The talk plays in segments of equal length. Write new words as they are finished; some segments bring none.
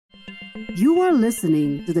You are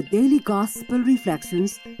listening to the Daily Gospel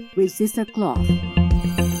Reflections with Sister Cloth.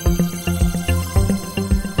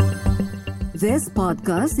 This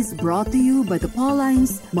podcast is brought to you by the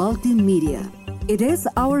Paulines Multimedia. It is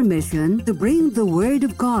our mission to bring the Word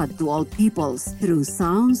of God to all peoples through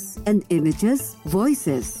sounds and images,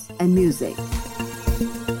 voices, and music.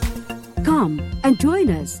 Come and join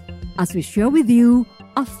us as we share with you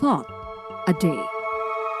a thought a day.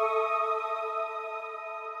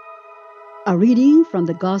 A reading from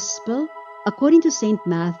the Gospel according to St.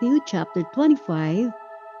 Matthew chapter 25,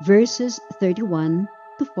 verses 31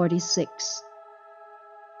 to 46.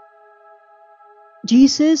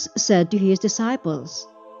 Jesus said to his disciples,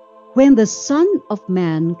 "When the Son of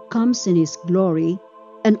Man comes in his glory,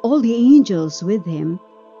 and all the angels with him,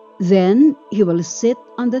 then he will sit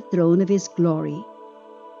on the throne of his glory.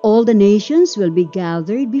 All the nations will be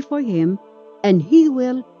gathered before him, and he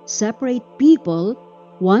will separate people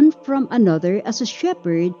one from another as a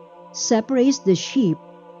shepherd separates the sheep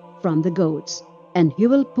from the goats. And he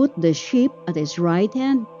will put the sheep at his right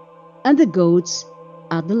hand and the goats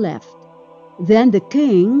at the left. Then the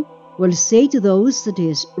king will say to those at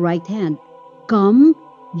his right hand, 'Come,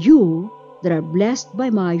 you that are blessed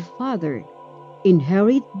by my Father,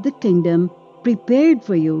 inherit the kingdom prepared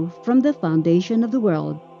for you from the foundation of the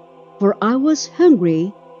world. For I was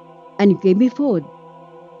hungry, and you gave me food.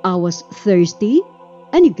 I was thirsty,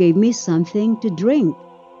 and you gave me something to drink.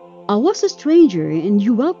 I was a stranger, and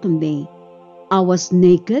you welcomed me. I was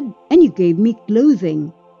naked, and you gave me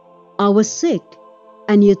clothing. I was sick,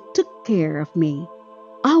 and you took care of me.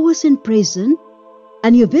 I was in prison,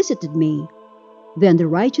 and you visited me.' Then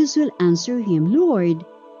the righteous will answer him, 'Lord,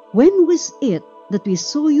 when was it that we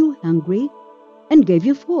saw you hungry and gave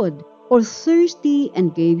you food, or thirsty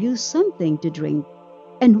and gave you something to drink?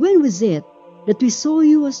 And when was it that we saw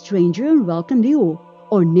you a stranger and welcomed you,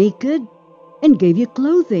 or naked and gave you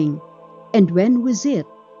clothing? And when was it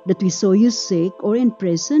that we saw you sick or in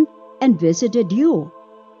prison and visited you?'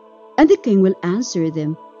 And the king will answer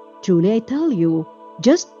them, 'Truly I tell you,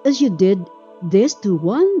 just as you did this to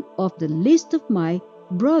one of the least of my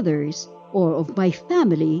brothers or of my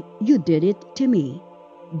family, you did it to me.'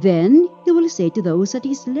 Then he will say to those at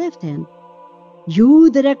his left hand, 'You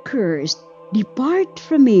that are cursed, depart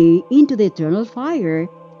from me into the eternal fire,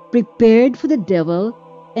 prepared for the devil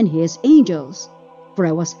and his angels. For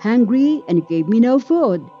I was hungry, and you gave me no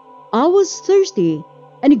food. I was thirsty,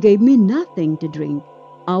 and you gave me nothing to drink.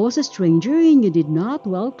 I was a stranger, and you did not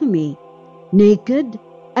welcome me. Naked,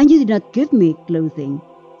 and you did not give me clothing.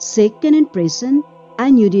 Sick and in prison,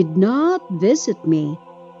 and you did not visit me.'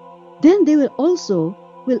 Then they will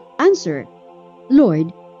answer,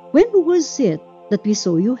 'Lord, when was it that we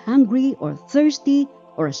saw you hungry or thirsty,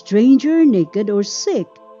 or a stranger, naked or sick,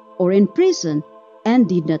 or in prison, and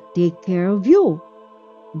did not take care of you?'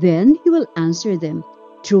 Then he will answer them,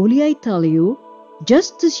 'Truly I tell you,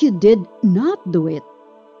 just as you did not do it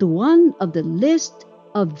to one of the least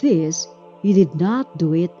of these, you did not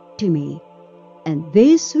do it to me.' And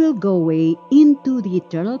this will go away into the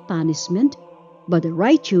eternal punishment, but the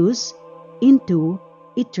righteous into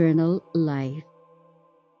eternal life."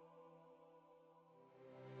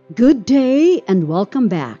 Good day and welcome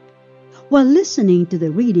back. While listening to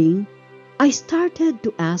the reading, I started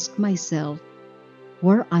to ask myself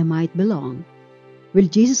where I might belong. Will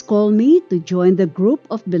Jesus call me to join the group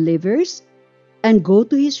of believers and go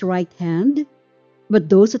to his right hand? But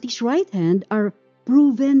those at his right hand are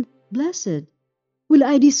proven blessed. Will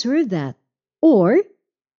I deserve that? Or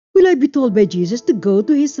will I be told by Jesus to go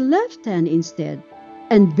to his left hand instead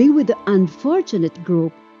and be with the unfortunate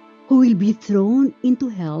group who will be thrown into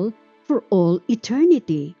hell for all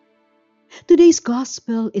eternity? Today's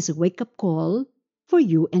gospel is a wake-up call for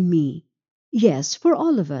you and me. Yes, for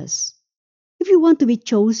all of us. If you want to be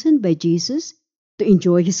chosen by Jesus to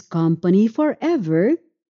enjoy his company forever,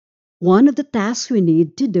 one of the tasks we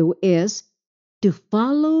need to do is to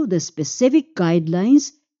follow the specific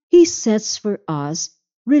guidelines he sets for us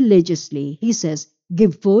religiously. He says,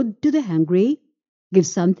 give food to the hungry, give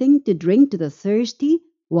something to drink to the thirsty,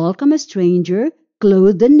 welcome a stranger,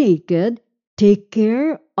 clothe the naked, take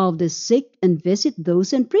care of the sick, and visit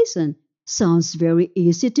those in prison. Sounds very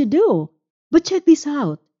easy to do. But check this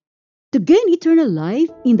out. To gain eternal life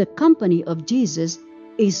in the company of Jesus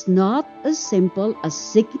is not as simple as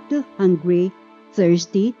seeking the hungry,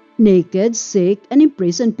 thirsty, naked, sick, and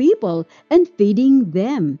imprisoned people and feeding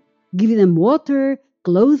them, giving them water,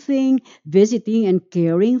 clothing, visiting, and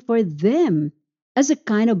caring for them as a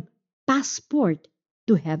kind of passport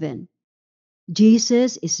to heaven.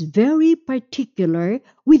 Jesus is very particular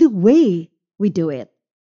with the way we do it.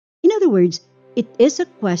 In other words, It is a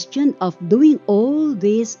question of doing all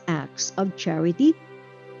these acts of charity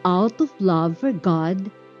out of love for God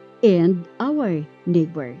and our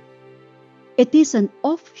neighbor. It is an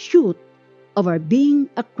offshoot of our being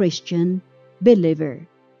a Christian believer.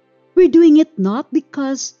 We're doing it not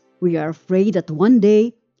because we are afraid that one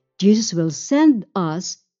day Jesus will send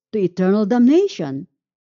us to eternal damnation.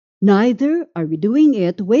 Neither are we doing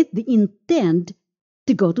it with the intent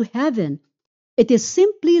to go to heaven. It is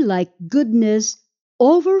simply like goodness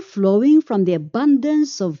overflowing from the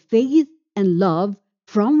abundance of faith and love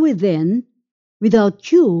from within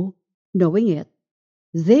without you knowing it.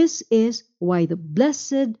 This is why the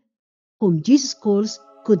blessed whom Jesus calls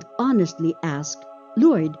could honestly ask,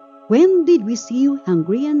 Lord, when did we see you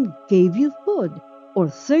hungry and gave you food, or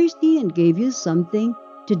thirsty and gave you something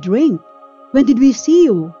to drink? When did we see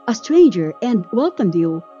you a stranger and welcomed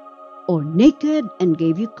you, or naked and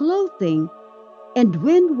gave you clothing? And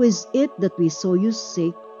when was it that we saw you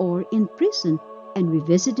sick or in prison and we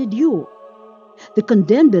visited you? The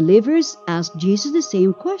condemned believers asked Jesus the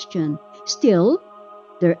same question. Still,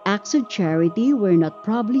 their acts of charity were not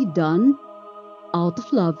probably done out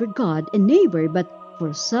of love for God and neighbor, but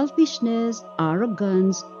for selfishness,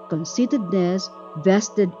 arrogance, conceitedness,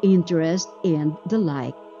 vested interest, and the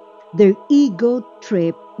like. Their ego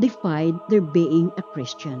trip defied their being a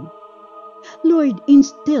Christian. Lord,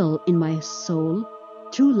 instill in my soul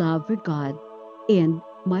true love for God and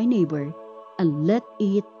my neighbor, and let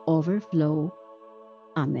it overflow.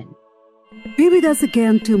 Amen. Be with us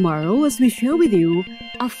again tomorrow as we share with you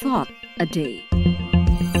a thought a day.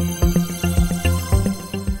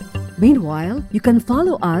 Meanwhile, you can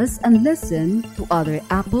follow us and listen to other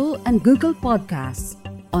Apple and Google podcasts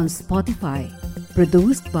on Spotify,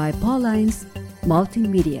 produced by Pauline's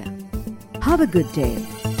Multimedia. Have a good day.